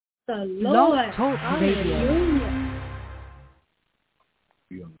the Lord. Blog Talk Radio.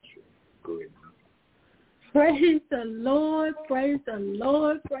 Go ahead. Praise the Lord, praise the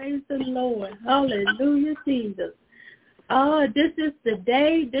Lord, praise the Lord. Hallelujah, Jesus. Oh, this is the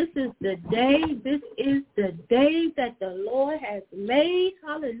day that the Lord has made.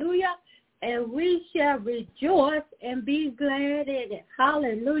 Hallelujah. And we shall rejoice and be glad in it.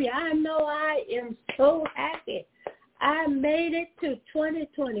 Hallelujah. I know I am so happy. I made it to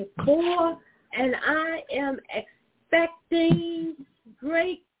 2024, and I am expecting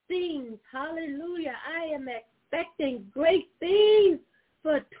great things. Hallelujah. I am expecting great things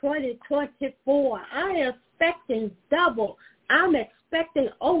for 2024. I am expecting double. I'm expecting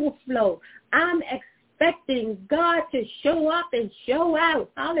overflow. I'm expecting God to show up and show out.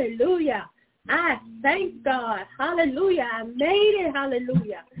 Hallelujah. I thank God. Hallelujah. I made it.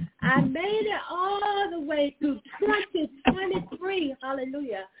 Hallelujah. I made it all the way through 2023.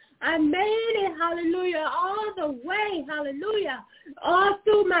 Hallelujah. I made it, hallelujah, all the way, hallelujah, all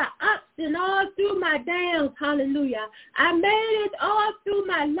through my ups and all through my downs, hallelujah. I made it all through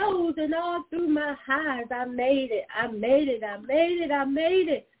my lows and all through my highs. I made it, I made it, I made it, I made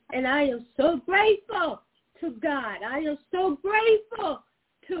it. And I am so grateful to God. I am so grateful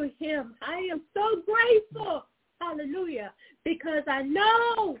to him. I am so grateful, hallelujah, because I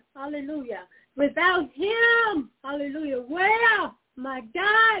know, hallelujah, without him, hallelujah, where? My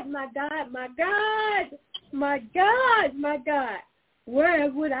God, my God, my God, my God, my God, where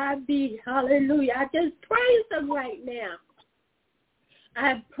would I be? Hallelujah. I just praise him right now.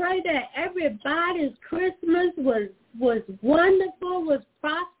 I pray that everybody's Christmas was wonderful, was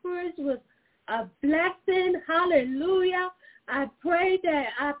prosperous, was a blessing. Hallelujah. I pray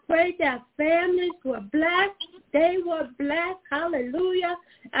that families were blessed. They were blessed. Hallelujah.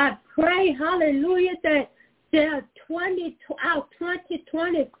 I pray, hallelujah, that our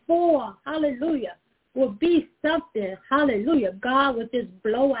 2024, hallelujah, will be something, hallelujah. God would just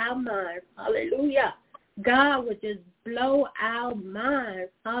blow our minds, hallelujah. God would just blow our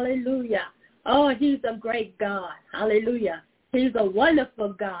minds, hallelujah. Oh, he's a great God, hallelujah. He's a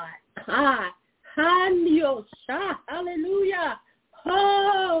wonderful God. Hallelujah.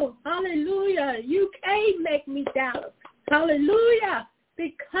 Oh, hallelujah. You can't make me doubt, hallelujah,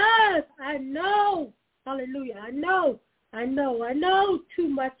 because I know, hallelujah, I know too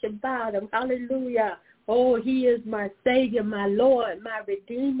much about him. Hallelujah. Oh, he is my Savior, my Lord, my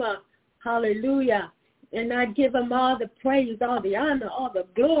Redeemer. Hallelujah. And I give him all the praise, all the honor, all the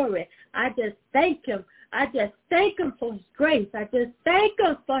glory. I just thank him. I just thank him for his grace. I just thank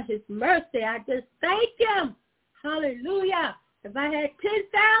him for his mercy. I just thank him. Hallelujah. If I had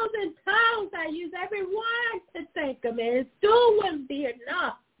 10,000 tongues, I'd use every one to thank him, and it still wouldn't be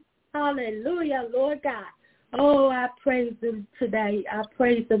enough. Hallelujah, Lord God. Oh, I praise him today. I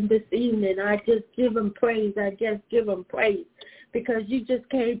praise him this evening. I just give him praise. I just give him praise because you just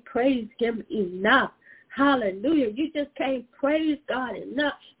can't praise him enough. Hallelujah. You just can't praise God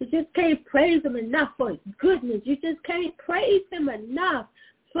enough. You just can't praise him enough for his goodness. You just can't praise him enough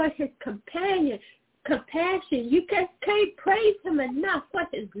for his compassion. You just can't praise him enough for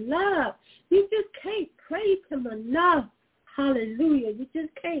his love. You just can't praise him enough. Hallelujah. You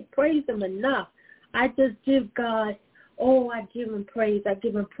just can't praise him enough. I just give God, I give him praise. I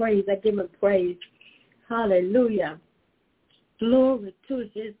give him praise. I give him praise. Hallelujah. Glory to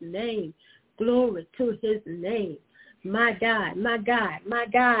his name. Glory to his name. My God, my God, my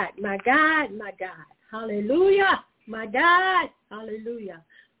God, my God, my God. Hallelujah. My God. Hallelujah.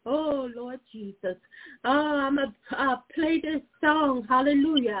 Oh, Lord Jesus. I'm going to play this song.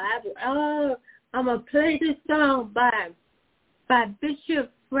 Hallelujah. I'm going to play this song by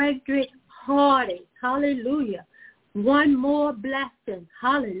Bishop Frederick Hardy. Hallelujah. One more blessing.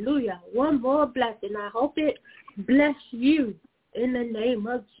 Hallelujah. One more blessing. I hope it bless you in the name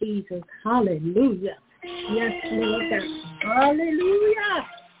of Jesus. Hallelujah. Yes, Lord God. Hallelujah.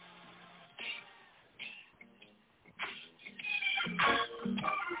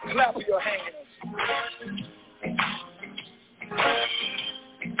 Clap your hands.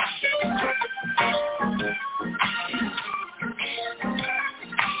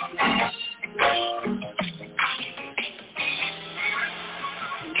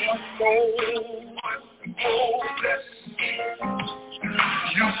 One more blessing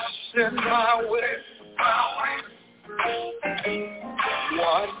you send my way.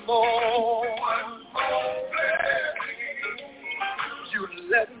 One more blessing you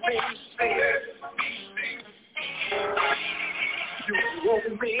let me sing. You woke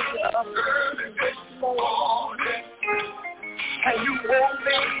me up early this morning, and you woke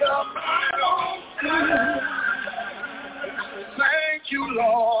me up right on time. Thank you,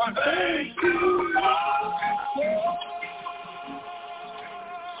 Lord. Thank you, Lord.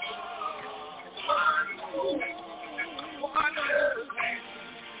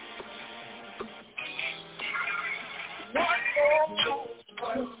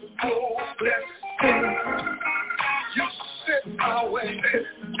 You sit my way,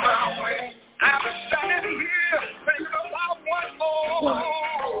 my way. I'm standing here thinking about one more.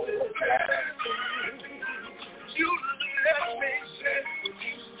 You let me sit.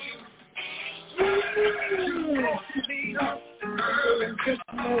 You woke me up early this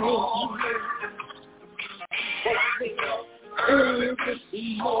morning. Woke me up early this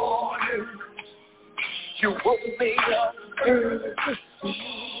morning. You woke me up early this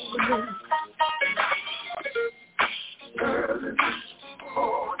morning. Early this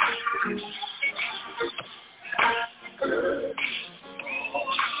morning.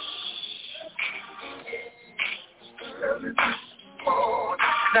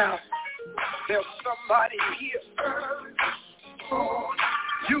 Now, there's somebody here.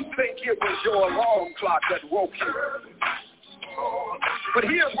 You think it was your alarm clock that woke you. But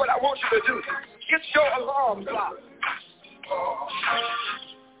here's what I want you to do. Get your alarm clock.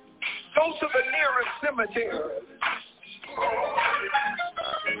 Go to the nearest cemetery.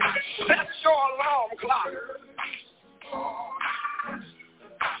 Set your alarm clock.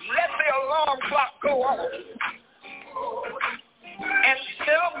 Let the alarm clock go on. And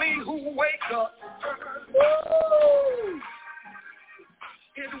tell me who wakes up.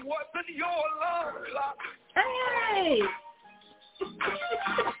 It wasn't your alarm clock. Hey!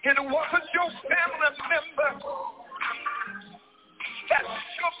 It wasn't your family member that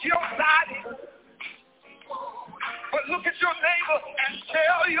shook your body. But look at your neighbor and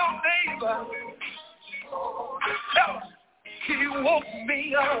tell your neighbor. Tell him, he woke me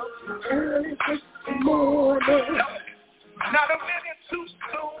up Early this morning. not a minute too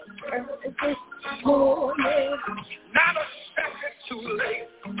soon, Early this morning. not a second too late.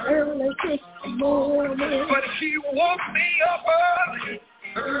 Early this morning. But he woke me up early.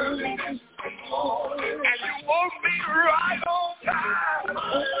 Early this morning. And you woke me right on time.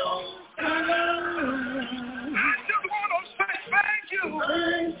 I just want to say thank you.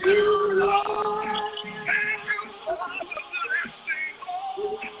 Thank you, Lord. Thank you for the blessing.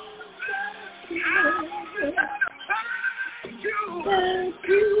 Thank you. Thank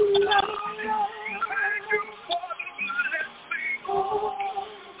you, Lord. Thank you for the blessing. Oh,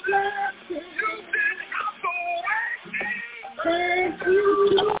 blessed. You didn't have to wait. Thank you,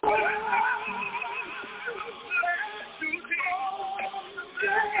 Lord.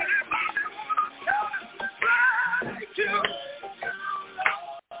 Thank you.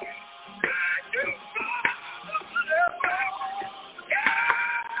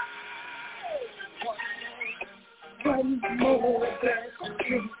 One more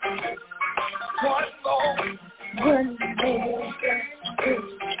blessing. One more. One more blessing.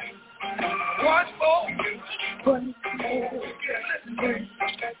 One more. One more blessing.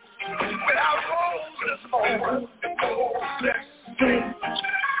 When I rose this morning,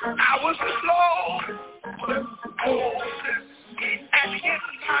 I was alone. And in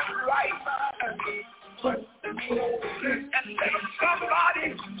my right mind. And there's somebody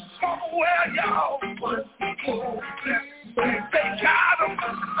somewhere, y'all. They got a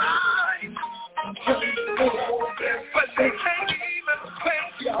mind. But they can't even think,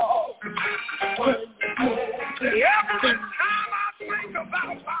 y'all. Every time I think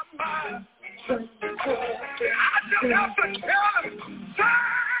about my mind, I just have to tell him,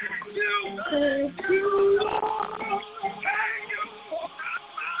 thank you. Thank you, Lord. Thank you for my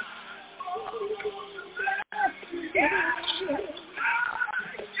mind. Thank you.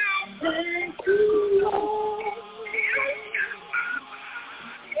 Thank you, Lord.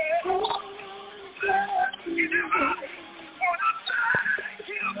 Thank you,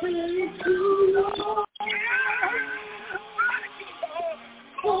 Lord.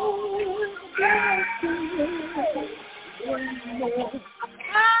 Oh, blessing. One more.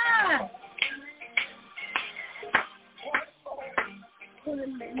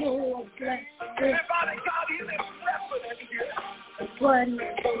 One more blessing. Everybody got his president here. One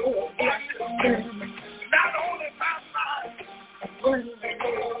more blessing. Not only my mind. One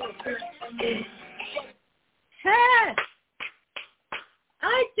more blessing. Hey!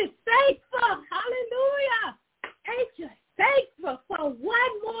 Ain't you thankful? Hallelujah! Ain't you thankful for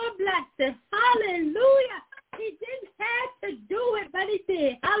one more blessing? Hallelujah! He didn't have to do it, but he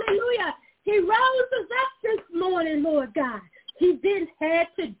did. Hallelujah! He rose us up this morning, Lord God. He didn't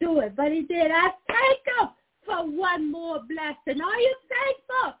have to do it, but he did. I thank him for one more blessing. Are you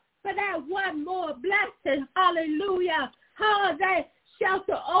thankful for that one more blessing? Hallelujah! How that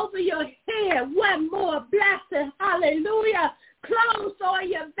shelter over your head. One more blessing. Hallelujah. Clothes on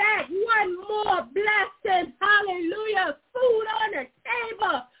your back. One more blessing. Hallelujah. Food on the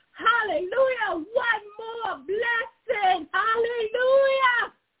table. Hallelujah. One more blessing.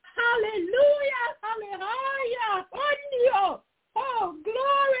 Hallelujah. Hallelujah. Hallelujah. Oh,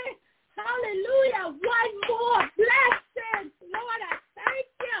 glory. Hallelujah. One more blessing. Lord, I thank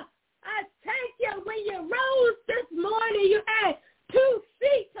you. I thank you. When you rose this morning, you had 2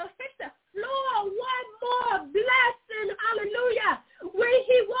 feet to hit the floor. One more blessing. Hallelujah. When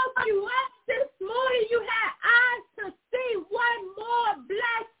he woke you up this morning, you had eyes to see. One more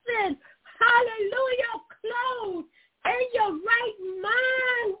blessing. Hallelujah. Clothes in your right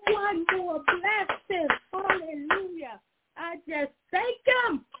mind. One more blessing. Hallelujah. I just thank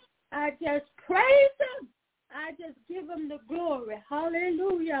him. I just praise him. I just give him the glory.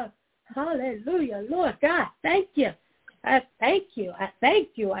 Hallelujah. Hallelujah. Lord God, thank you. I thank you. I thank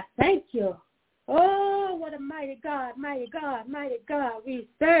you. I thank you. Oh, what a mighty God, mighty God, mighty God we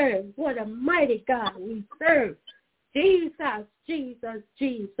serve. What a mighty God we serve. Jesus, Jesus,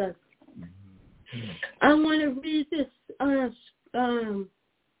 Jesus. I want to read this. I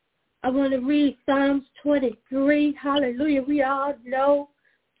want to read Psalms 23. Hallelujah. We all know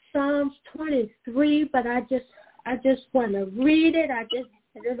Psalms 23, but I just want to read it. I just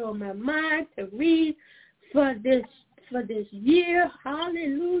had it on my mind to read for this year.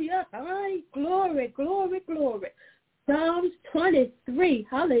 Hallelujah. Ay, glory, glory, glory. Psalms 23.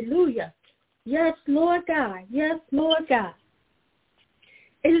 Hallelujah. Yes, Lord God. Yes, Lord God.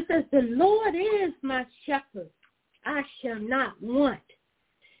 It says, the Lord is my shepherd. I shall not want.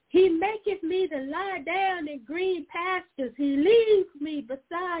 He maketh me to lie down in green pastures. He leads me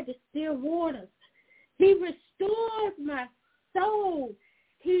beside the still waters. He restores my soul.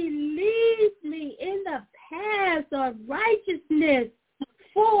 He leads me in the paths of righteousness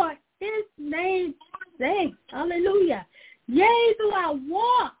for his name's sake. Hallelujah. Yea, though I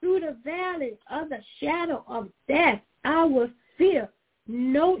walk through the valley of the shadow of death, I will fear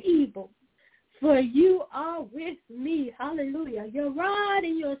no evil. For you are with me. Hallelujah. Your rod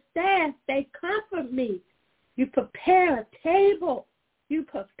and your staff, they comfort me. You prepare a table. You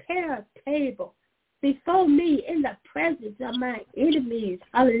prepare a table before me in the presence of my enemies.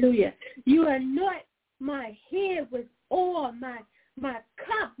 Hallelujah. You anoint my head with oil. My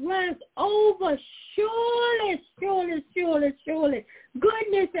cup runs over. Surely, surely, surely, surely.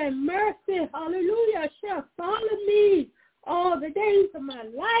 Goodness and mercy, hallelujah, shall follow me all the days of my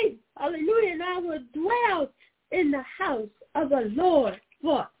life. Hallelujah. And I will dwell in the house of the Lord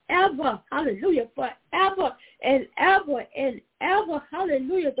forever. Hallelujah. Forever and ever and ever.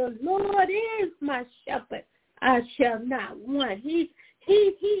 Hallelujah. The Lord is my shepherd. I shall not want. He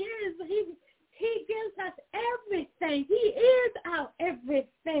gives us everything. He is our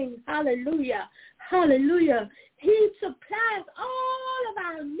everything. Hallelujah. Hallelujah. He supplies all of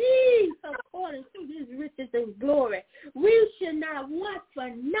our needs according to his riches and glory. We should not want for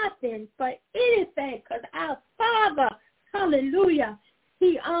nothing, for anything, because our Father, hallelujah,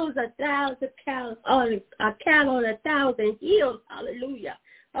 he owns 1,000 cattle on 1,000 hills. Hallelujah.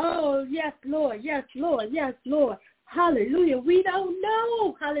 Oh, yes, Lord. Yes, Lord. Yes, Lord. Hallelujah. We don't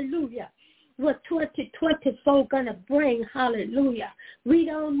know. Hallelujah. What 2024 going to bring, hallelujah. We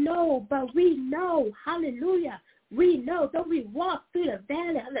don't know, but we know, hallelujah. We know that we walk through the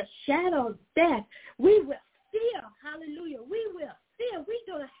valley of the shadow of death. We will fear, hallelujah. We will fear. We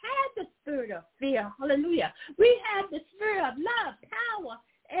don't have the spirit of fear, hallelujah. We have the spirit of love, power,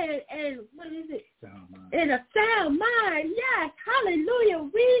 and what is it? And a sound mind, yes, hallelujah.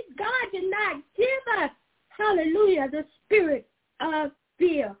 God did not give us, hallelujah, the spirit of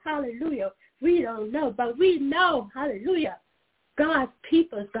fear, hallelujah. We don't know, but we know, hallelujah, God's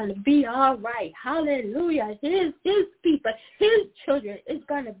people is going to be all right. Hallelujah. His people, his children is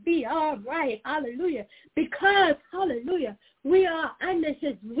going to be all right. Hallelujah. Because, hallelujah, we are under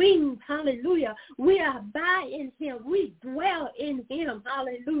his wings. Hallelujah. We are by in him. We dwell in him.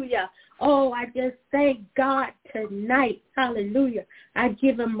 Hallelujah. Oh, I just thank God tonight. Hallelujah. I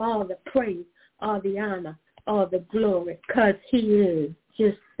give him all the praise, all the honor, all the glory, because he is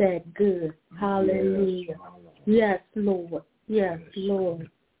just that good. Hallelujah. Yes, Lord. Yes, Lord.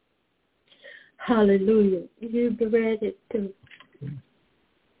 Hallelujah. You be ready to.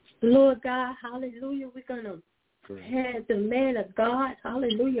 Lord God, hallelujah. We're going to have the man of God,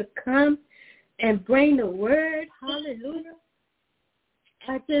 hallelujah, come and bring the word. Hallelujah.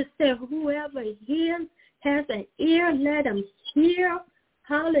 I just said whoever hears, has an ear, let him hear.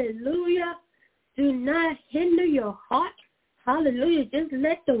 Hallelujah. Do not hinder your heart. Hallelujah. Just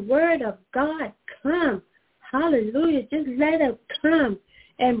let the word of God come. Hallelujah. Just let us come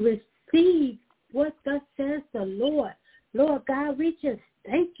and receive what thus says the Lord. Lord God, we just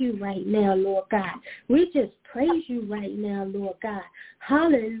thank you right now, Lord God. We just praise you right now, Lord God.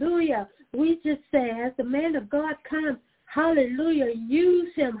 Hallelujah. We just say, as the man of God comes, hallelujah, use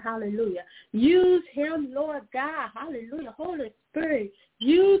him, hallelujah. Use him, Lord God, hallelujah. Holy Spirit,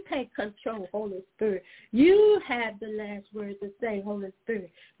 you take control, Holy Spirit. You have the last word to say, Holy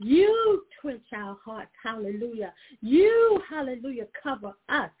Spirit. You twitch our hearts, hallelujah. You, hallelujah, cover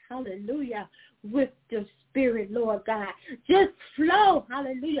us, hallelujah, with the Spirit, Lord God. Just flow,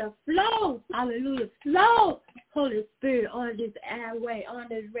 hallelujah, flow, hallelujah, flow, Holy Spirit, on this airway, on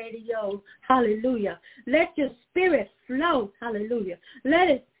this radio, hallelujah. Let your Spirit flow, hallelujah. Let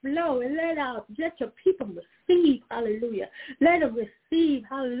it flow and let your people receive, hallelujah. Let them receive,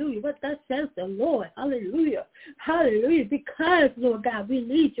 hallelujah, what thus says the Lord, hallelujah, hallelujah, because, Lord God, we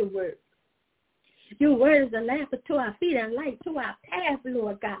need your word. Your word is a lamp unto our feet and light to our path,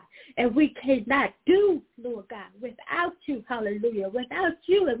 Lord God. And we cannot do, Lord God, without you, hallelujah. Without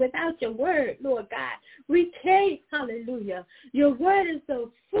you and without your word, Lord God. We can't, hallelujah. Your word is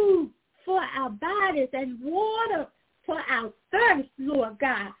the food for our bodies and water for our thirst, Lord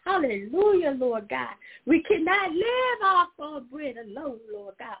God. Hallelujah, Lord God. We cannot live off of bread alone,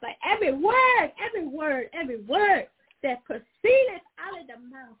 Lord God. But every word that proceedeth out of the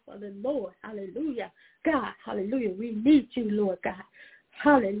mouth of the Lord. Hallelujah. God, hallelujah. We need you, Lord God.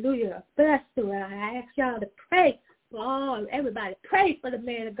 Hallelujah. Bless the Lord. I ask y'all to pray for all, everybody. Pray for the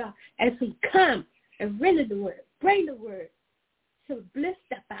man of God as he comes and render the word. Bring the word to lift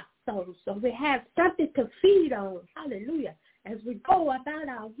up our souls so we have something to feed on. Hallelujah. As we go about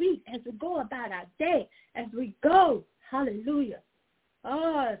our week, as we go about our day, as we go. Hallelujah.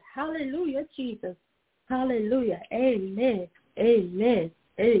 Oh, hallelujah, Jesus. Hallelujah. Amen. Amen.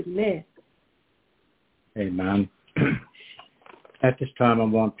 Amen. Amen. At this time, I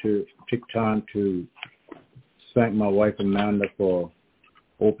want to take time to thank my wife, Amanda, for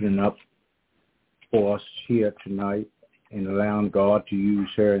opening up for us here tonight and allowing God to use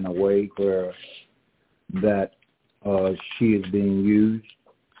her in a way where that she is being used.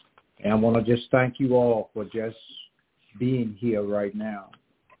 And I want to just thank you all for just being here right now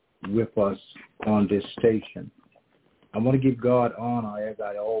with us on this station. I want to give God honor as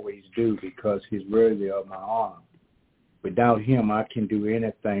I always do because he's worthy of my honor. Without him, I can do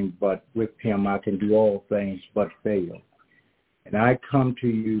anything, but with him, I can do all things but fail. And I come to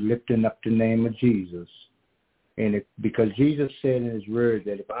you lifting up the name of Jesus. And because Jesus said in his word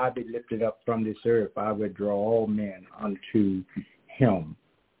that if I be lifted up from this earth, I would draw all men unto him.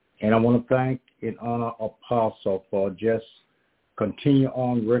 And I want to thank and honor Apostle for just continue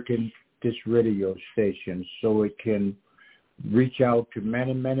on working this radio station so it can reach out to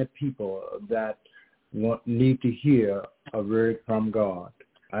many, many people that need to hear a word from God.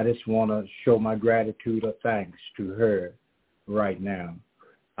 I just want to show my gratitude or thanks to her right now.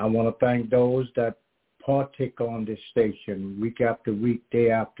 I want to thank those that partake on this station week after week,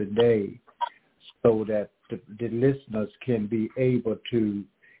 day after day, so that the listeners can be able to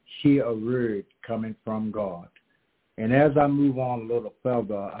hear a word coming from God. And as I move on a little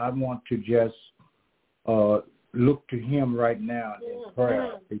further, I want to just look to him right now in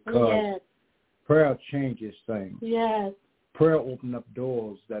prayer because prayer changes things. Yes. Prayer opens up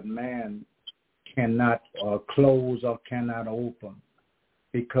doors that man cannot close or cannot open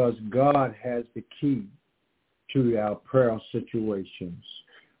because God has the key to our prayer situations.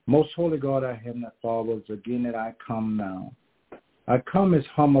 Most holy God, our Heavenly Father, again that I come now. I come as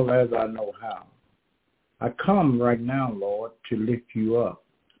humble as I know how. I come right now, Lord, to lift you up,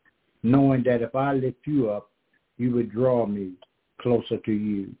 knowing that if I lift you up, you would draw me closer to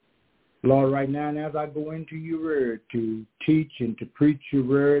you. Lord, right now, and as I go into your word to teach and to preach your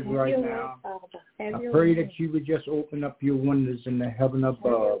word right now, I pray that you would just open up your windows in the heaven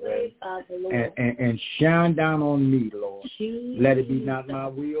above and shine down on me, Lord. Let it be not my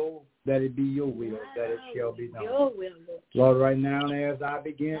will, let it be your will, that it shall be done. Lord, right now, and as I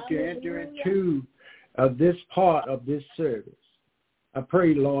begin to enter into this part of this service, I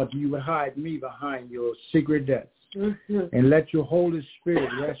pray, Lord, you would hide me behind your secret desk. And let your Holy Spirit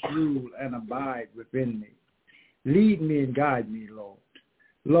rest, rule, and abide within me. Lead me and guide me, Lord.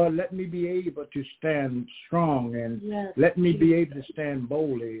 Lord, let me be able to stand strong and let me be able to stand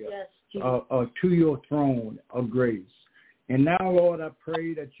boldly to your throne of grace. And now, Lord, I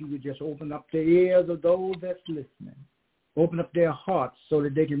pray that you would just open up the ears of those that's listening. Open up their hearts so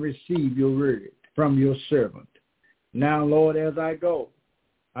that they can receive your word from your servant. Now, Lord, as I go,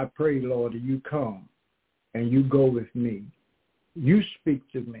 I pray, Lord, that you come and you go with me. You speak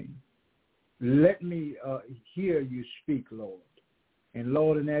to me. let me hear you speak, Lord. And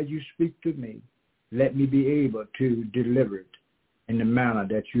Lord, and as you speak to me, let me be able to deliver it in the manner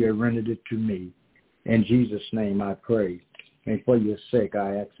that you have rendered it to me. In Jesus' name I pray. And for your sake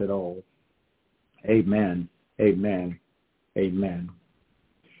I ask it all. Amen, amen, amen.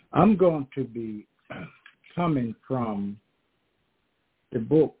 I'm going to be coming from the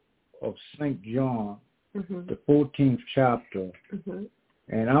book of St. John, the 14th chapter,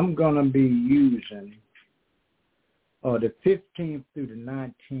 and I'm going to be using the 15th through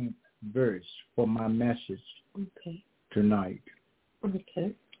the 19th verse for my message tonight.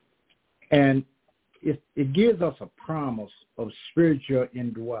 Okay. And it gives us a promise of spiritual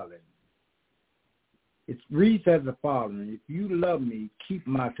indwelling. It reads as the following: if you love me, keep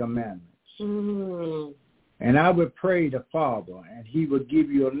my commandments. And I will pray the Father, and he will give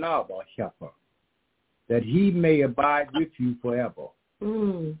you another helper, that he may abide with you forever.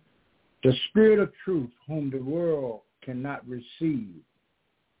 The Spirit of truth, whom the world cannot receive,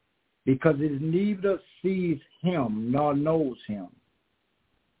 because it neither sees him nor knows him.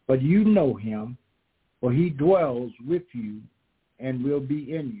 But you know him, for he dwells with you and will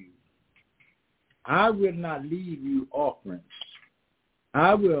be in you. I will not leave you orphans.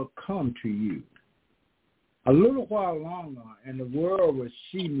 I will come to you. A little while longer, and the world will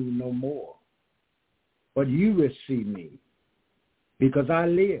see me no more. But you will see me. Because I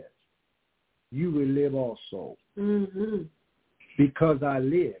live, you will live also. Because I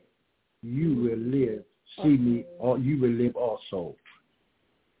live, you will live, see me, or you will live also.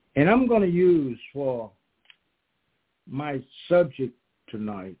 And I'm going to use for my subject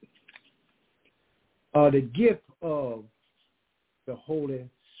tonight the gift of the Holy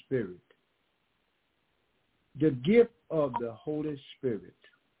Spirit. The gift of the Holy Spirit.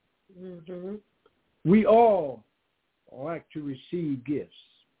 We all like to receive gifts.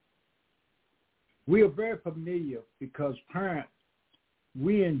 We are very familiar because parents,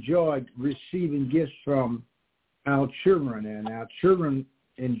 we enjoy receiving gifts from our children, and our children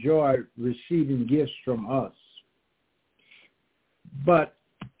enjoy receiving gifts from us. But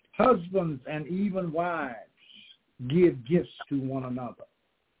husbands and even wives give gifts to one another,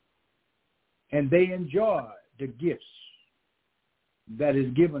 and they enjoy the gifts that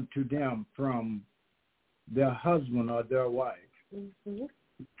is given to them from their husband or their wife.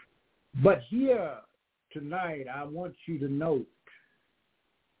 But here tonight, I want you to note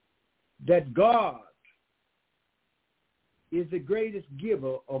that God is the greatest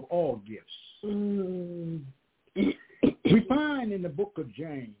giver of all gifts. We find in the book of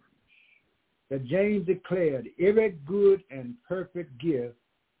James that James declared, every good and perfect gift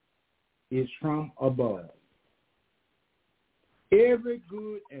is from above. Every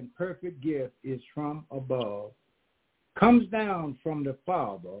good and perfect gift is from above, comes down from the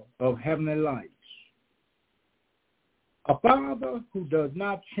Father of heavenly lights. A Father who does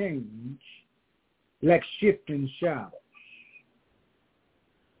not change like shifting shadows.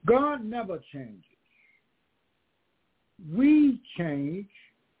 God never changes. We change,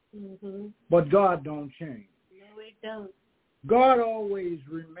 but God don't change. No, we don't. God always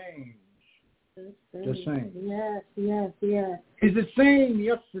remains the same. Yes, yes, yes. He's the same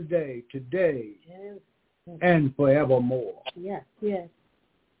yesterday, today, and forevermore. Yes, yes.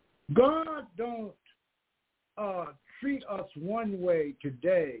 God don't treat us one way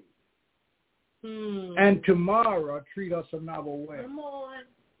today, and tomorrow treat us another way. Come on.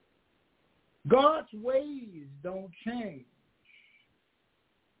 God's ways don't change.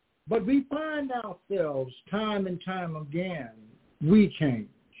 But we find ourselves time and time again, we change.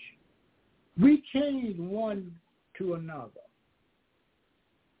 We change one to another.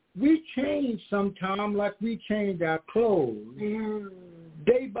 We change sometimes like we change our clothes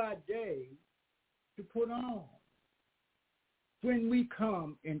day by day to put on when we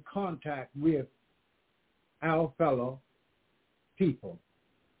come in contact with our fellow people.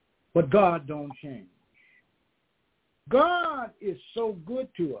 But God don't change. God is so good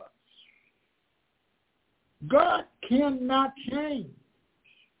to us. God cannot change.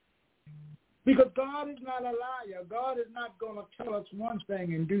 Because God is not a liar. God is not going to tell us one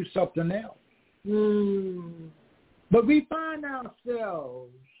thing and do something else. But we find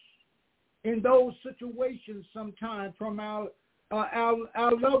ourselves in those situations sometimes from our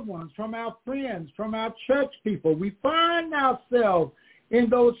loved ones, from our friends, from our church people. We find ourselves in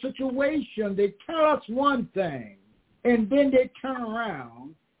those situations. They tell us one thing, and then they turn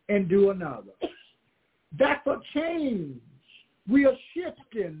around and do another. That's a change. We are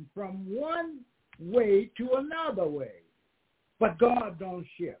shifting from one way to another way. But God don't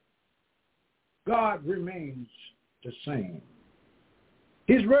shift. God remains the same.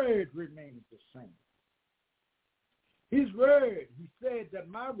 His word remains the same. His word, he said that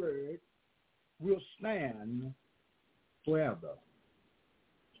my word will stand forever.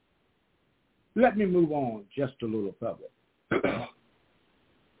 Let me move on just a little further.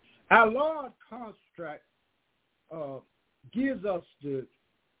 Our Lord construct gives us the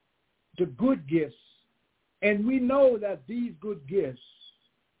good gifts, and we know that these good gifts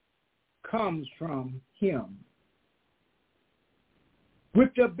comes from him.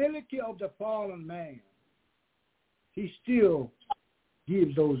 With the ability of the fallen man, he still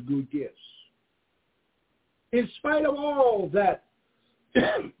gives those good gifts. In spite of all that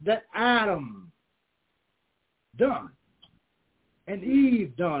that Adam done and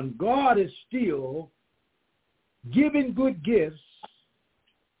Eve done, God is still giving good gifts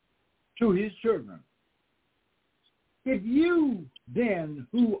to his children. If you then,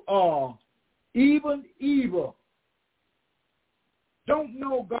 who are even evil, don't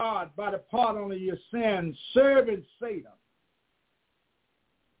know God by the pardon of your sins, serving Satan,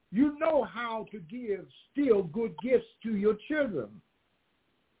 you know how to give still good gifts to your children.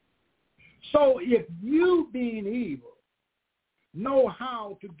 So if you, being evil, know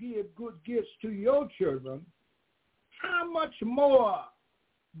how to give good gifts to your children, how much more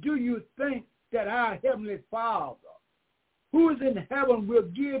do you think that our Heavenly Father, who is in heaven, will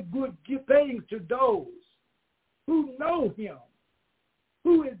give good things to those who know him,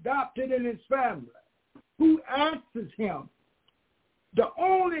 who is adopted in his family, who asks him? The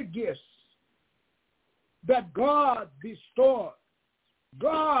only gifts that God bestows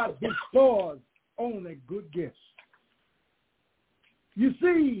only good gifts. You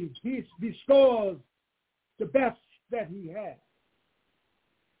see, he bestows the best that he has.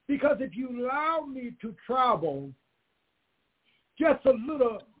 Because if you allow me to travel just a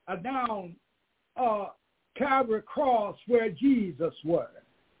little down Calvary Cross where Jesus was,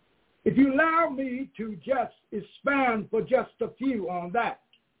 if you allow me to just expand for just a few on that,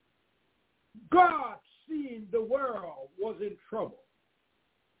 God, seeing the world was in trouble,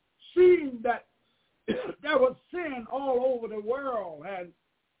 seeing that there was sin all over the world, and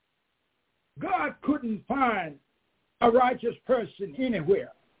God couldn't find a righteous person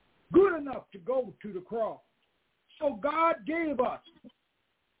anywhere good enough to go to the cross. So God gave us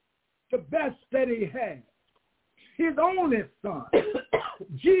the best that he had, his only son,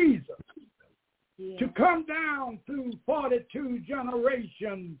 Jesus, to come down through 42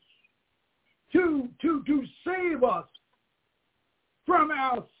 generations to save us from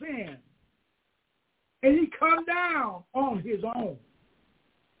our sin. And he come down on his own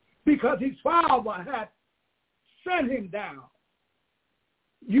because his Father had sent him down.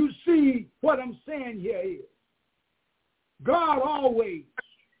 You see what I'm saying here is God always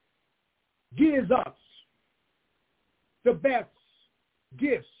gives us the best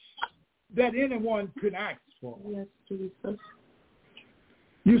gifts that anyone could ask for. Yes, Jesus.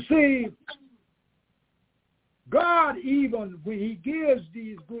 You see, God, even when he gives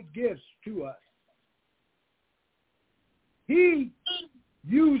these good gifts to us, he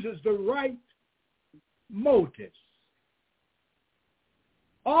uses the right motives.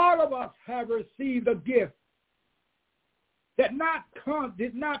 All of us have received a gift that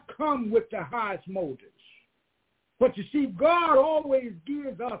did not come with the highest motives. But you see, God always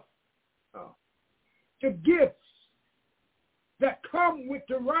gives us the gifts that come with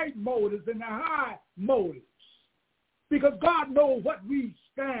the right motives and the high motives. Because God knows what we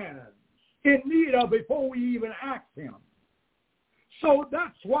stand in need of before we even ask him. So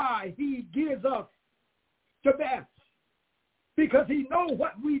that's why he gives us the best. Because he knows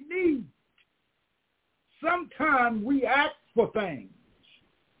what we need. Sometimes we ask for things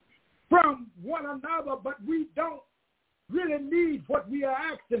from one another, but we don't really need what we are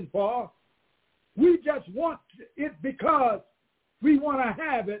asking for. We just want it because we want to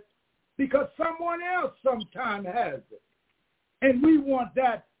have it, because someone else sometimes has it. And we want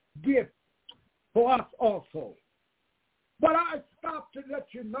that gift for us also. But I stop to let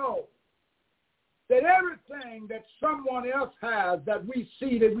you know that everything that someone else has that we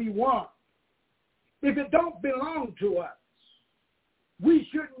see that we want, if it don't belong to us, we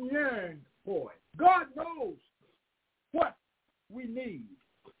shouldn't yearn for it. God knows what we need.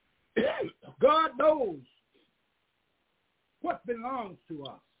 God knows what belongs to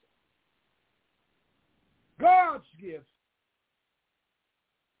us. God's gift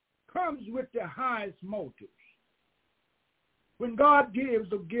comes with the highest motives. When God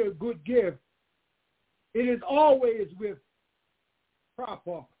gives a good gift, it is always with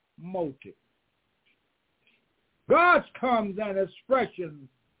proper motive. God's comes an expression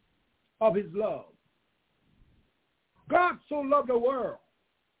of his love. God so loved the world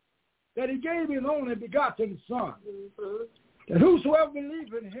that he gave his only begotten Son, that whosoever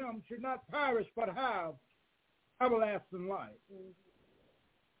believes in him should not perish but have everlasting life.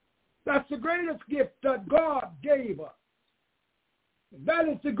 That's the greatest gift that God gave us. That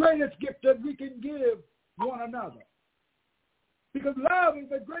is the greatest gift that we can give one another. Because love is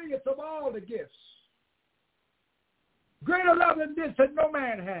the greatest of all the gifts. Greater love than this that no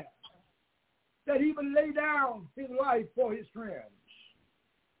man has, that he would lay down his life for his friends.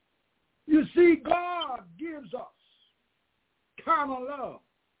 You see, God gives us kind of love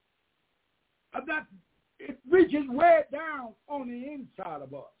that it reaches way down on the inside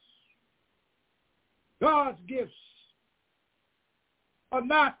of us. God's gifts are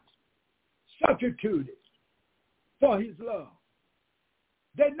not substituted for his love.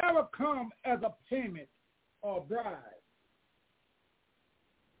 They never come as a payment or bribe.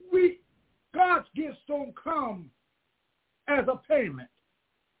 God's gifts don't come as a payment.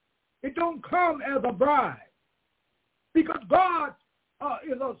 It don't come as a bribe. Because God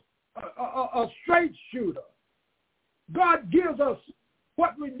is a straight shooter. God gives us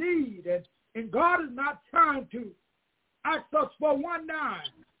what we need, and God is not trying to ask us for one dime.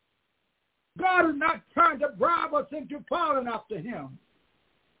 God is not trying to bribe us into following after him.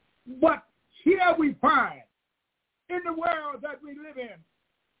 But here we find, in the world that we live in,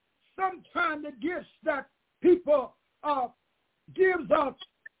 sometimes the gifts that people gives us,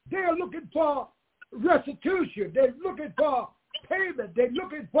 they're looking for restitution. They're looking for payment. They're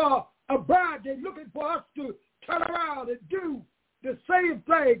looking for a bribe. They're looking for us to turn around and do the same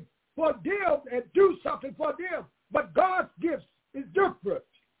thing for them and do something for them. But God's gifts is different.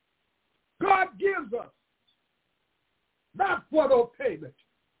 God gives us not for no payment.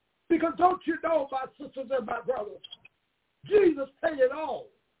 Because don't you know, my sisters and my brothers, Jesus paid it all.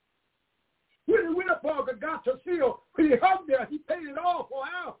 When he went up on the Golgotha hill, when he hung there, he paid it all for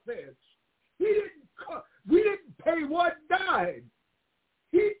our sins. We didn't pay one dime.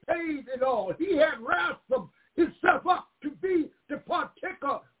 He paid it all. He had ransomed himself up to be the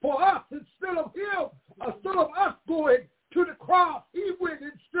partaker for us instead of him, instead of us going to the cross. He went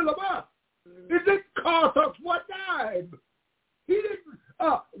instead of us. It didn't cost us one dime. He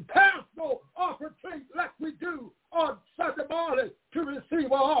didn't pass no offering plate like we do on Sunday morning to receive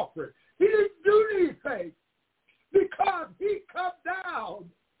an offering. He didn't do anything because he come down.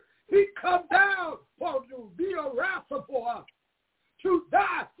 He come down for to be a ransom for us, to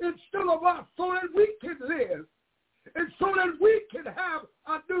die instead of us so that we can live, and so that we can have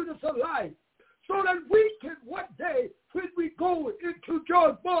a newness of life, so that we can one day, when we go into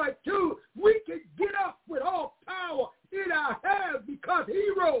George Boyd 2, we can get up with all power in our hands because he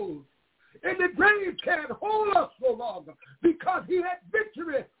rose. And the grave can't hold us no longer because he had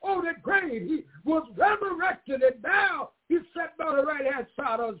victory over the grave. He was resurrected, and now he's sitting on the right-hand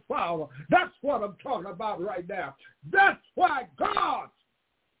side of his Father. That's what I'm talking about right now. That's why God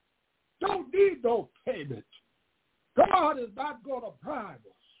don't need no payment. God is not going to bribe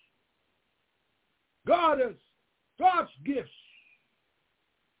us. God's gifts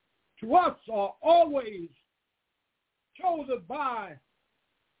to us are always chosen by,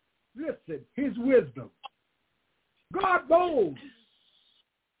 listen, his wisdom. God knows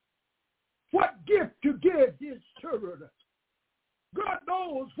what gift to give his children. God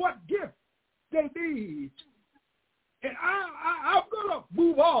knows what gift they need. And I'm going to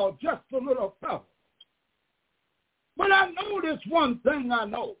move on just a little further. But I know this one thing I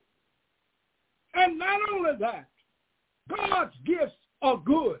know. And not only that, God's gifts are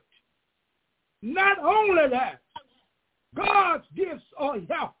good. Not only that, God's gifts are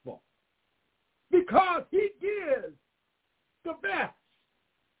helpful because he gives the best.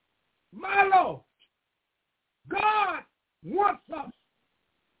 My Lord, God wants us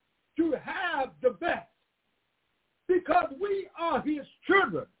to have the best because we are his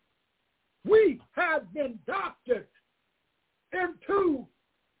children. We have been adopted into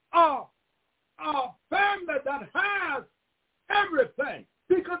a family that has everything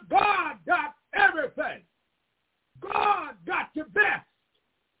because God got everything. God got the best.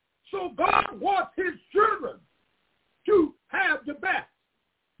 So God wants his children to have the best.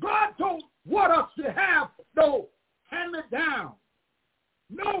 God don't want us to have no hand-me-down,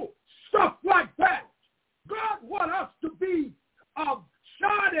 no stuff like that. God wants us to be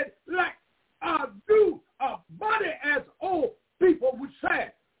started like new money, as old people would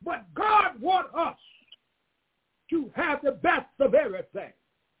say. But God wants us to have the best of everything,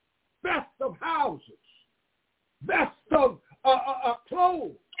 best of houses, best of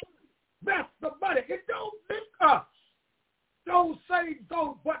clothes, best of money. It don't make us. Those things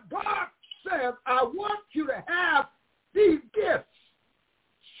don't. But God says, I want you to have these gifts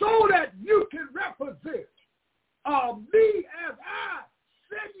so that you can represent me as I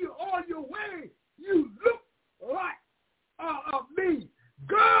send you on your way. You look like me.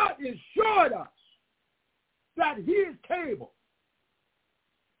 God is showing us that he is capable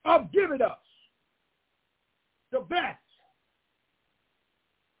of giving us the best.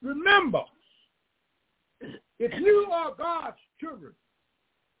 Remember, if you are God's children,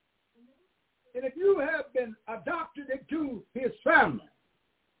 and if you have been adopted into his family,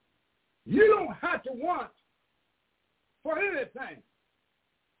 you don't have to want for anything.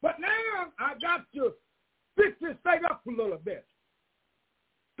 But now I got to fix this thing up a little bit.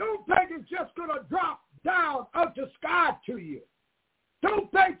 Don't think it's just going to drop down out the sky to you.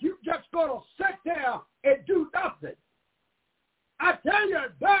 Don't think you're just going to sit there and do nothing. I tell you,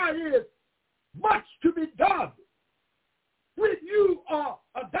 there is much to be done when you are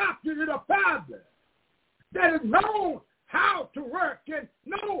adopted in a family that is known how to work and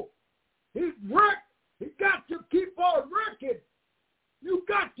know his work. He got to keep on working. You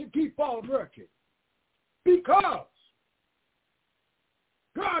got to keep on working because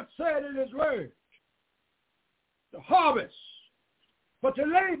God said in his word, the harvest, but the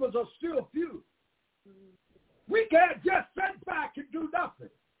labors are still few. We can't just sit back and do nothing.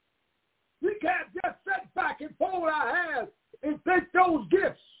 We can't just sit back and fold our hands and think those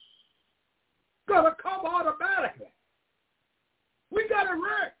gifts going to come automatically. We got to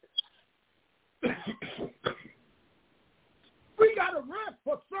work. We got to work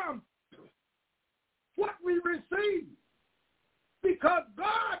for what we receive because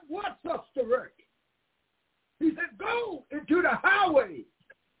God wants us to work. He said, go into the highways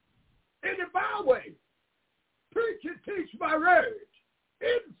and the byways. Preach and teach my word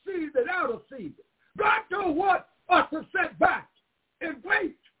in season, out of season. God don't want us to sit back and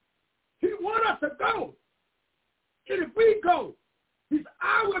wait. He wants us to go. And if we go, he said,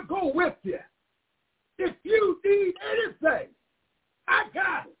 I will go with you. If you need anything, I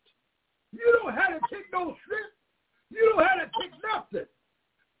got it. You don't have to take no shit. You don't have to take nothing.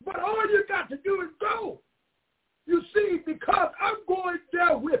 But all you got to do is go. You see, because I'm going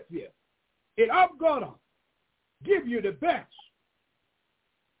there with you, and I'm going to give you the best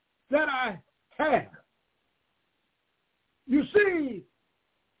that I have. You see,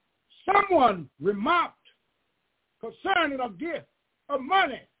 someone remarked concerning a gift of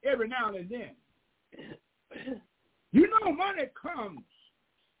money every now and then. You know, money comes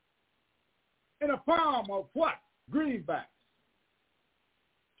in a form of what? Greenbacks.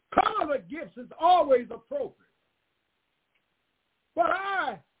 Color gifts is always appropriate. But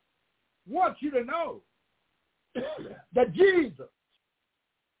I want you to know that Jesus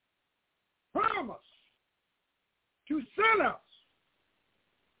promised to send us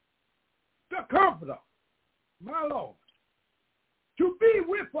the Comforter, my Lord, to be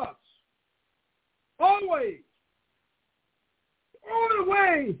with us always. The only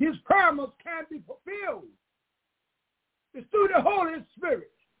way his promise can be fulfilled is through the Holy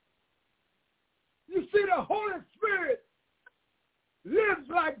Spirit. You see, the Holy Spirit lives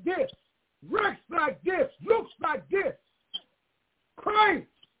like this, works like this, looks like this. Christ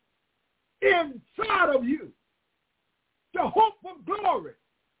inside of you, the hope of glory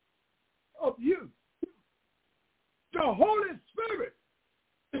of you. The Holy Spirit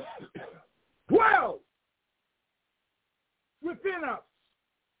dwells within us.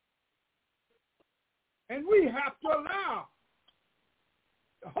 And we have to allow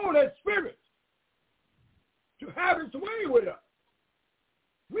the Holy Spirit to have his way with us.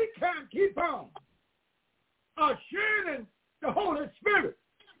 We can't keep on sharing the Holy Spirit.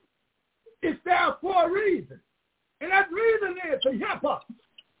 It's there for a reason. And that reason is to help us.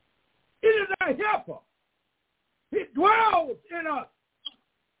 It is a helper. It dwells in us.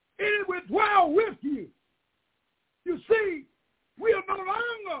 It will dwell with you. You see, we are no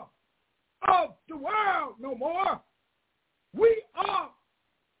longer of the world no more. We are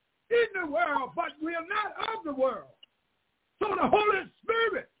in the world, but we are not of the world. So the Holy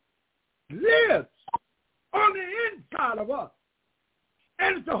Spirit lives on the inside of us.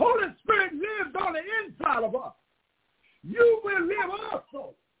 And if the Holy Spirit lives on the inside of us, you will live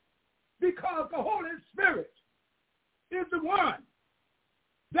also, because the Holy Spirit is the one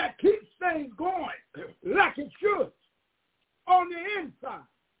that keeps things going like it should on the inside.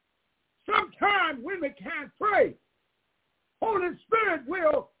 Sometimes when we can't pray, Holy Spirit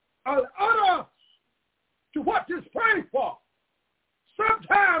will utter us to what to pray for.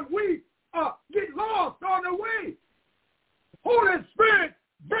 Sometimes we get lost on the way. Holy Spirit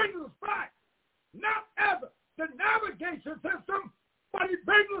brings us back, not as the navigation system, but he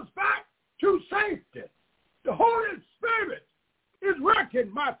brings us back to safety. The Holy Spirit is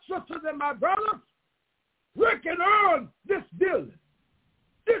working, my and my brothers, working on this building.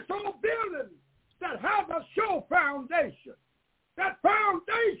 This whole building that has a sure foundation. That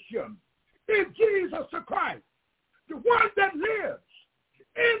foundation is Jesus the Christ, the one that lives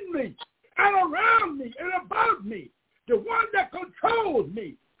in me and around me and above me, the one that controls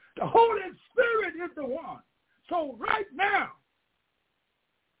me. The Holy Spirit is the one. So right now,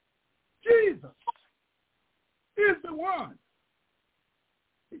 Jesus is the one.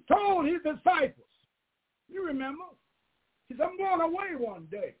 He told his disciples, you remember, he said, I'm going away one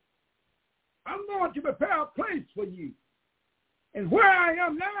day. I'm going to prepare a place for you. And where I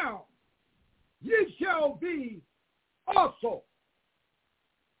am now, ye shall be also.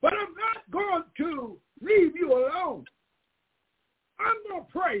 But I'm not going to leave you alone. I'm going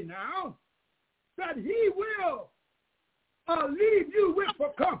to pray now that he will leave you with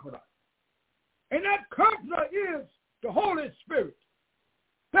a comforter. And that comforter is the Holy Spirit.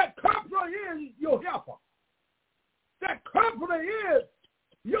 That comforter is your helper. That comforter is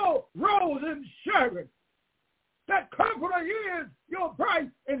your rose and Sharon. That comforter is your bright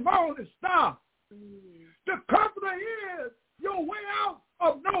and morning star. The comforter is your way out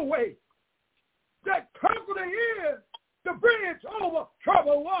of no way. That comforter is the bridge over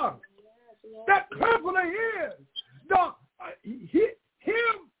troubled water. That comforter is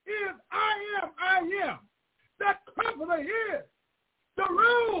him is I am. That comforter is the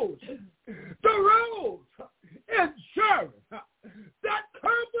rose and Sharon. That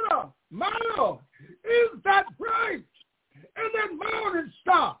comforter, my Lord, is that bright and that morning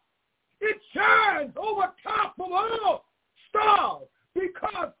star. It shines over top of all stars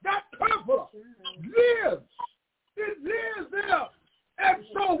because that comforter lives. It lives there. And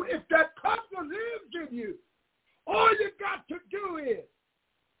so if that comforter lives in you, all you got to do is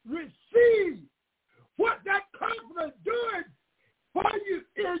receive what that comforter is doing for you,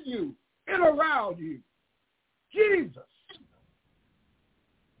 in you, and around you. Jesus,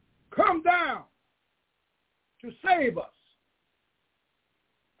 come down to save us.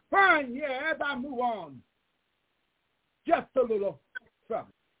 Fine, yeah, as I move on, just a little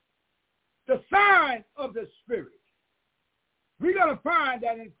something. The sign of the Spirit. We're going to find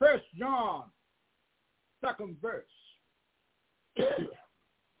that in 1 John, 2nd verse.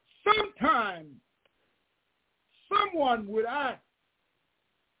 Sometimes someone would ask,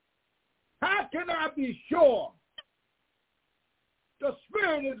 how can I be sure the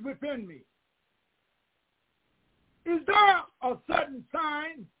Spirit is within me? Is there a certain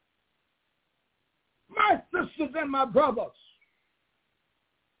sign? My sisters and my brothers,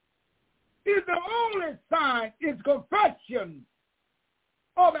 is the only sign is confession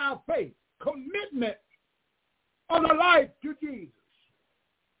of our faith, commitment of a life to Jesus.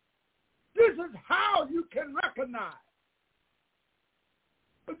 This is how you can recognize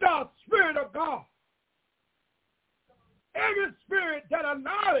the Spirit of God. Every spirit that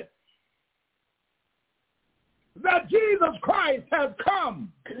acknowledges that Jesus Christ has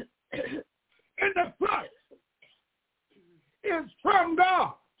come in the flesh is from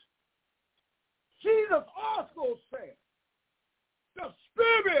God. Jesus also said, the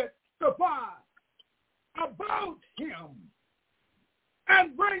Spirit testifies about him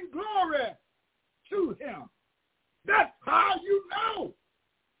and bring glory to him. That's how you know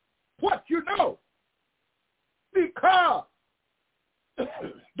what you know. Because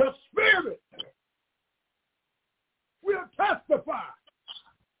the Spirit will testify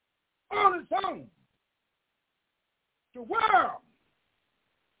on its own. The world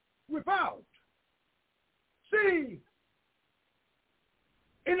without. See,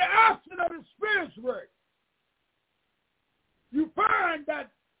 in the absence of the Spirit's work, you find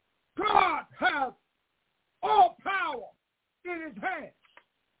that God has all power in his hands.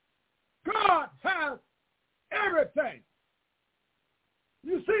 God has everything.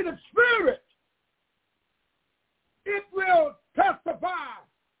 You see, the Spirit, it will testify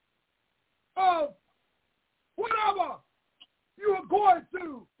of whatever you are going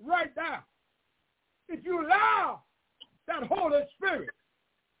through right now. If you allow that Holy Spirit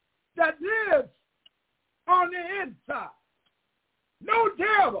that lives on the inside, no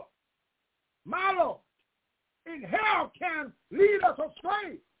devil, my Lord, in hell can lead us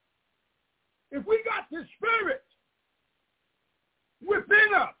astray. If we got the Spirit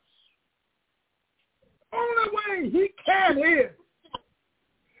within us, only way he can is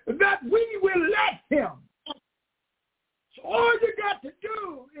that we will let him. So all you got to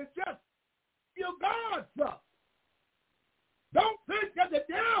do is just give God stuff. Don't think that the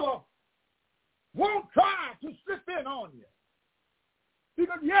devil won't try to slip in on you.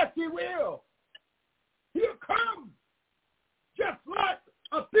 Because yes, he will. He'll come just like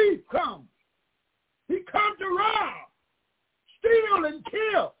a thief comes. He comes to rob, steal, and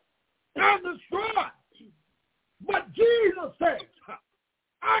kill, and destroy. But Jesus says,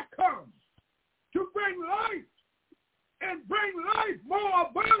 I come to bring life and bring life more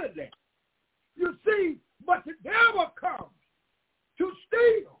abundantly. You see, but the devil comes to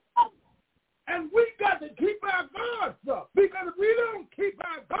steal. And we got to keep our guards up, because if we don't keep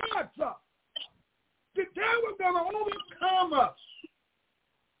our guards up, the devil's going to overcome us.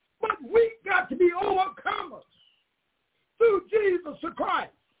 But we got to be overcomers through Jesus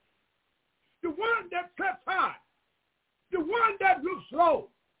Christ, the one that sits high, the one that looks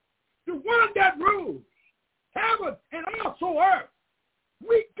low, the one that rules heaven and also earth.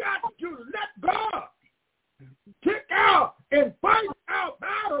 We got to let God kick out and fight our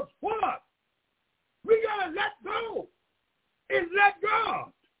battles for us. We got to let go and let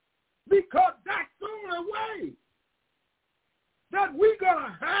God, because that's the only way that we're going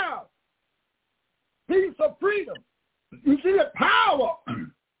to have peace of freedom. You see, the power,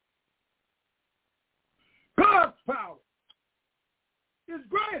 God's power, is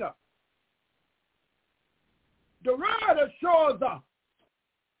greater. The writer shows us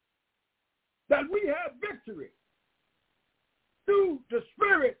that we have victory through the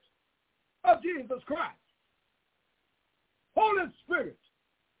Spirit of Jesus Christ. Holy Spirit,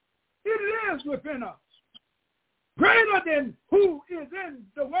 it lives within us, greater than who is in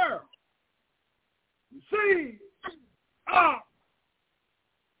the world. See, the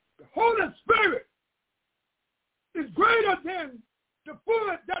Holy Spirit is greater than the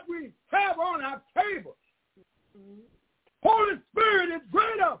food that we have on our table. Holy Spirit is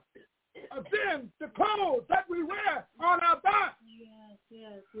greater than the clothes that we wear on our backs.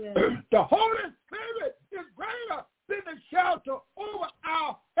 Yes. The Holy Spirit is greater than the shelter over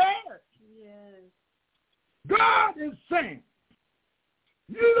our heads. Yes. God is saying,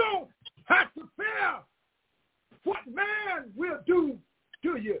 you don't have to fear what man will do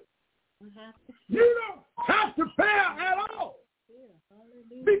to you. You don't have to fear at all.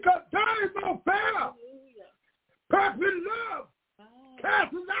 Because there is no fear. Perfect love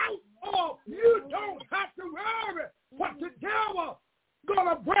casts out all. You don't have to worry what the devil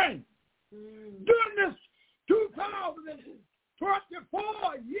gonna bring. During this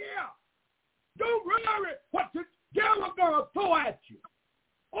 2024 year, don't worry what the devil gonna throw at you.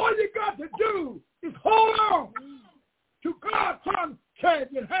 All you got to do is hold on to God's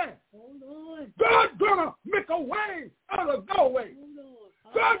unchanging hand. God's gonna make a way out of no way.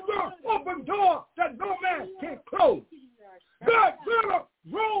 God's gonna open doors that no man can close. God's gonna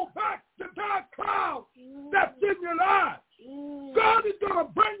roll back the dark cloud that's in your life. God is gonna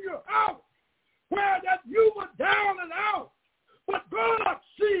bring you out where that you were down and out. But God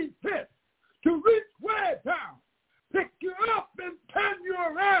sees fit to reach way down, pick you up and turn you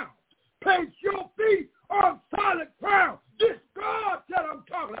around, place your feet on solid ground. This God that I'm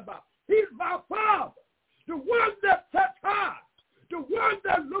talking about, he's my Father, the one that sits high, the one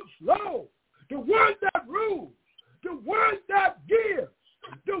that looks low, the one that rules, the one that gives,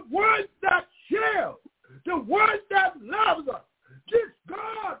 the one that shares, the one that loves us. This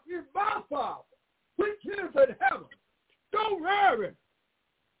God is my Father, which is in heaven. Don't worry.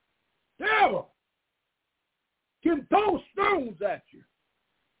 Devil can throw stones at you.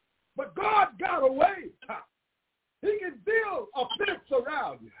 But God got a way. He can build a fence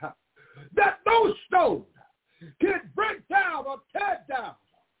around you that no stone can break down or tear down.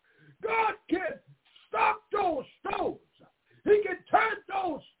 God can stop those stones. He can turn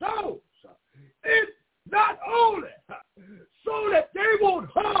those stones. It's not only so that they won't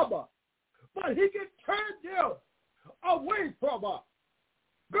harm us, but he can turn them away from us.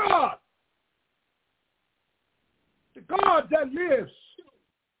 God, the God that lives,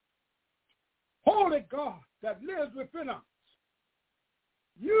 holy God that lives within us.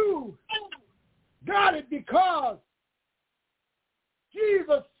 You got it because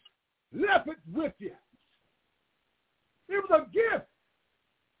Jesus left it with you. It was a gift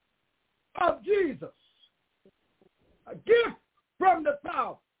of Jesus, a gift from the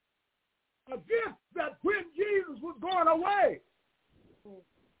Father, a gift that when Jesus was going away,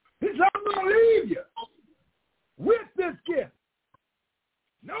 he said, I'm going to leave you with this gift.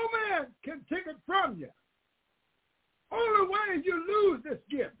 No man can take it from you. Only way you lose this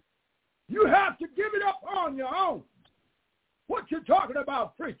gift, you have to give it up on your own. What you talking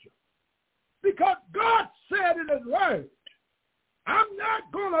about, preacher? Because God said in his word, I'm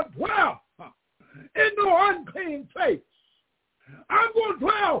not going to dwell in no unclean place. I'm going to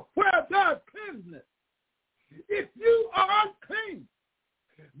dwell where there's cleanness. If you are unclean,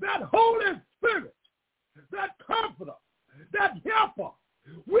 that Holy Spirit, that comforter, that helper,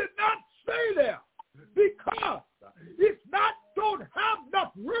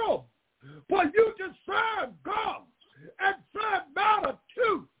 for you to serve God and serve matter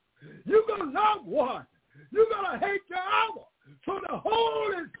too. You're going to love one. You're going to hate the other. So the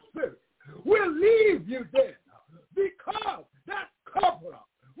Holy Spirit will leave you then, because that comforter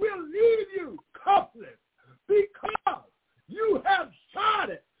will leave you comfortless, because you have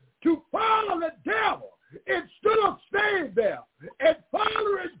started to follow the devil instead of staying there and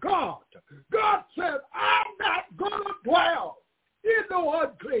following God. God said, I'm not going to dwell in no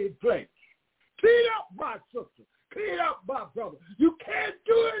unclean place. Clean up, my sister. Clean up, my brother. You can't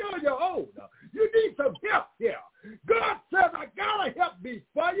do it on your own. You need some help here. God says, I got to help me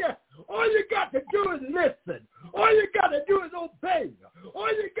for you. All you got to do is listen. All you got to do is obey. All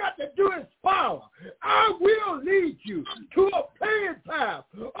you got to do is follow. I will lead you to a paying path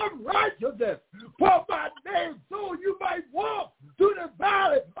of righteousness for my name, so you might walk through the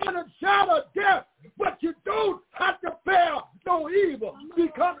valley of the shadow of death, but you don't have to fear no evil,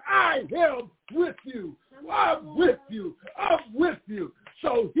 because I am with you. I'm with you. I'm with you.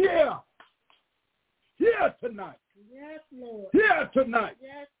 So here tonight. Yes, Lord. Here tonight.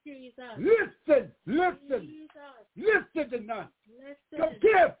 Yes, Jesus. Listen tonight. The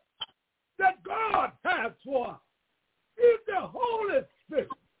gift that God has for us is the Holy Spirit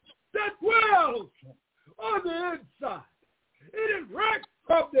that dwells on the inside. It is right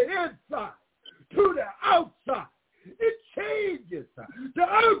from the inside to the outside. It changes the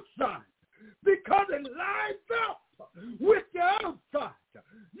outside because it lines up with the outside.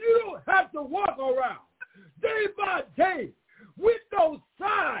 You don't have to walk around day by day with those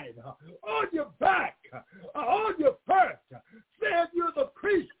signs on your back, on your purse, saying you're the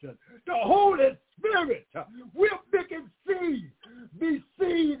Christian. The Holy Spirit will make it be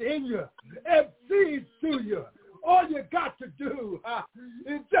seen in you and seen to you. All you got to do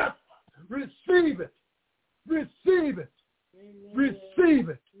is just receive it. Receive it. Amen. Receive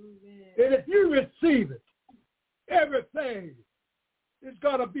it. Amen. And if you receive it, everything is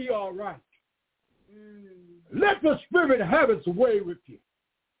going to be all right. Let the Spirit have its way with you.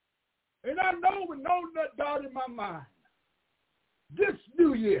 And I know with no doubt in my mind, this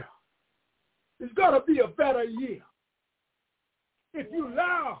new year is going to be a better year. If you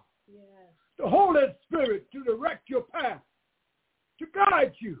allow the Holy Spirit to direct your path, to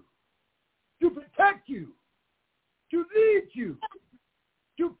guide you, to protect you, to lead you,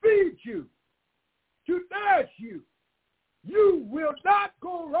 to feed you, to nourish you, you will not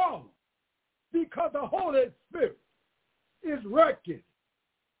go wrong, because the Holy Spirit is working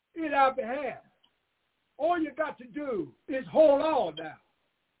in our behalf. All you got to do is hold on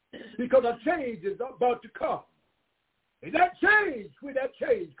now, because a change is about to come. And that change, when that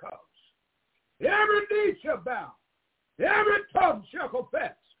change comes, every knee shall bow, every tongue shall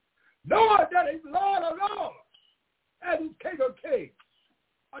confess, knowing that he's Lord of lords and he's King of kings.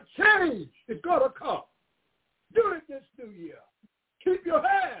 A change is going to come during this new year. Keep your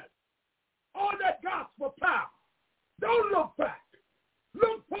hands on that gospel power. Don't look back.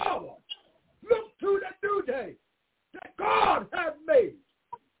 Look forward. Look to the new day that God has made.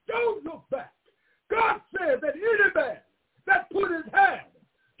 Don't look back. God says that any man that put his hand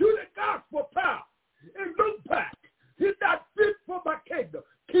to the gospel power and look back, he's not fit for my kingdom.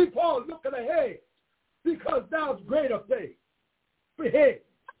 Keep on looking ahead, because there's greater things. Ahead.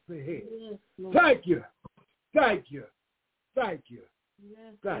 Yes, thank you. Thank you. Thank you.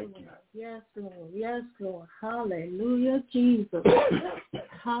 Yes, thank Lord. you. Yes, Lord. Yes, Lord. Hallelujah, Jesus.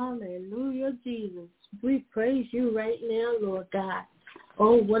 Hallelujah, Jesus. We praise you right now, Lord God.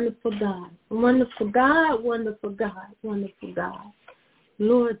 Oh, wonderful God. Wonderful God, wonderful God, wonderful God.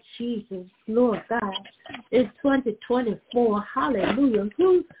 Lord Jesus, Lord God. It's 2024. Hallelujah.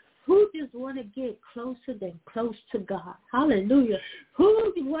 Who just want to get closer than close to God? Hallelujah.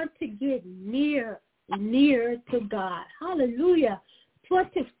 Who want to get near to God? Hallelujah.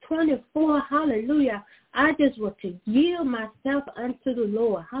 2024, hallelujah. I just want to yield myself unto the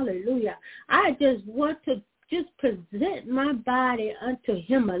Lord. Hallelujah. I just want to just present my body unto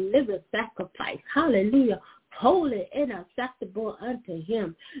him, a living sacrifice. Hallelujah. Holy and acceptable unto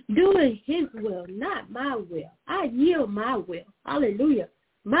him. Doing his will, not my will. I yield my will. Hallelujah.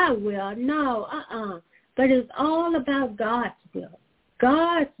 My will, no, But it's all about God's will.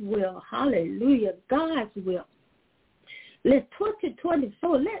 God's will. Hallelujah. God's will. Let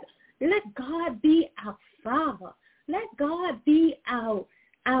 2024, let God be our Father. Let God be our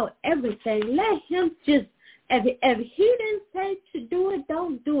everything. Let him just, if he didn't say to do it,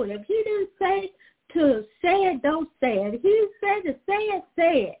 don't do it. If he didn't say to say it, don't say it. If he said to say it,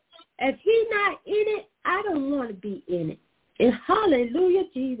 say it. If he's not in it, I don't want to be in it. And hallelujah,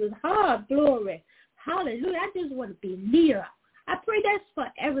 Jesus. Glory. Hallelujah. I just want to be near. I pray that's for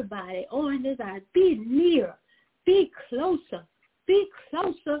everybody on this earth. Be near. Be closer. Be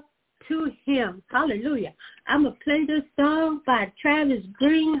closer to him. Hallelujah. I'm going to play this song by Travis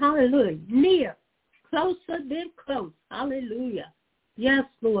Green. Hallelujah. Near. Closer than close. Hallelujah. Yes,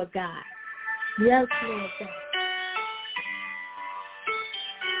 Lord God. Yes, Lord God.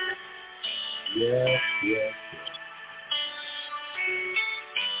 Yes, yes, yes.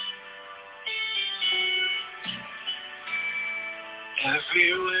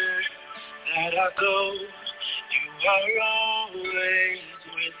 Everywhere that I go, you are always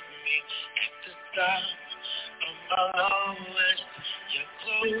with me. At the start of my lowest, you're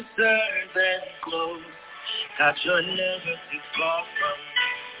closer than close. God, you're never too far from me.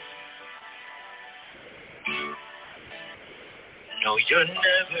 No, you're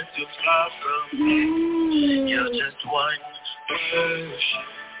never too far from me. You're just one version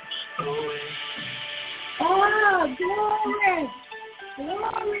away. Oh, glory.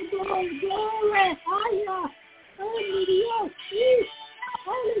 Glory, glory, glory. Hallelujah. Hallelujah, Jesus.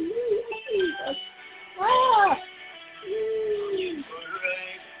 Hallelujah, Jesus. Oh. You were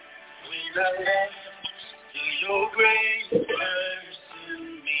right when I left. To your grace, pursue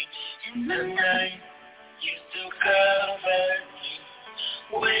me. In the night, you still cover me.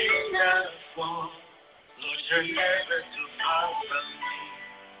 When I fall, Lord, you're never too far from me.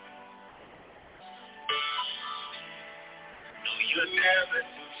 No, you're never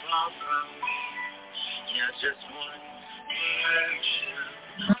too far from me. You're just one version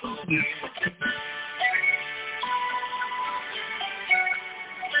away.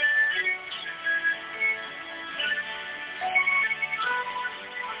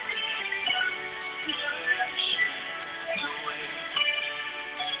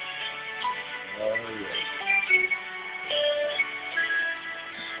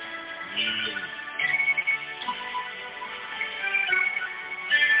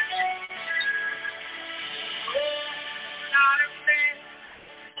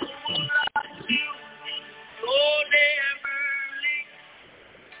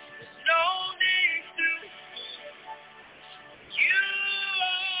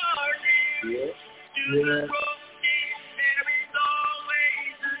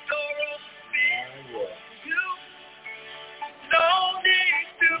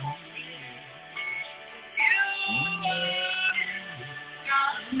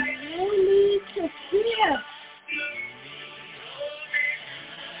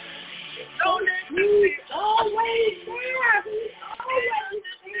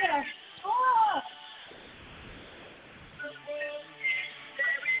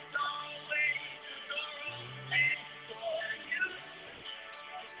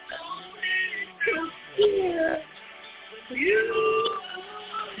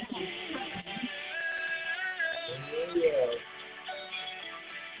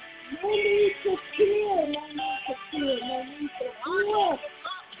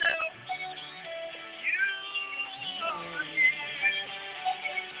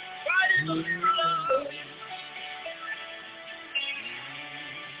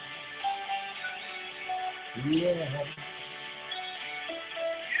 yes.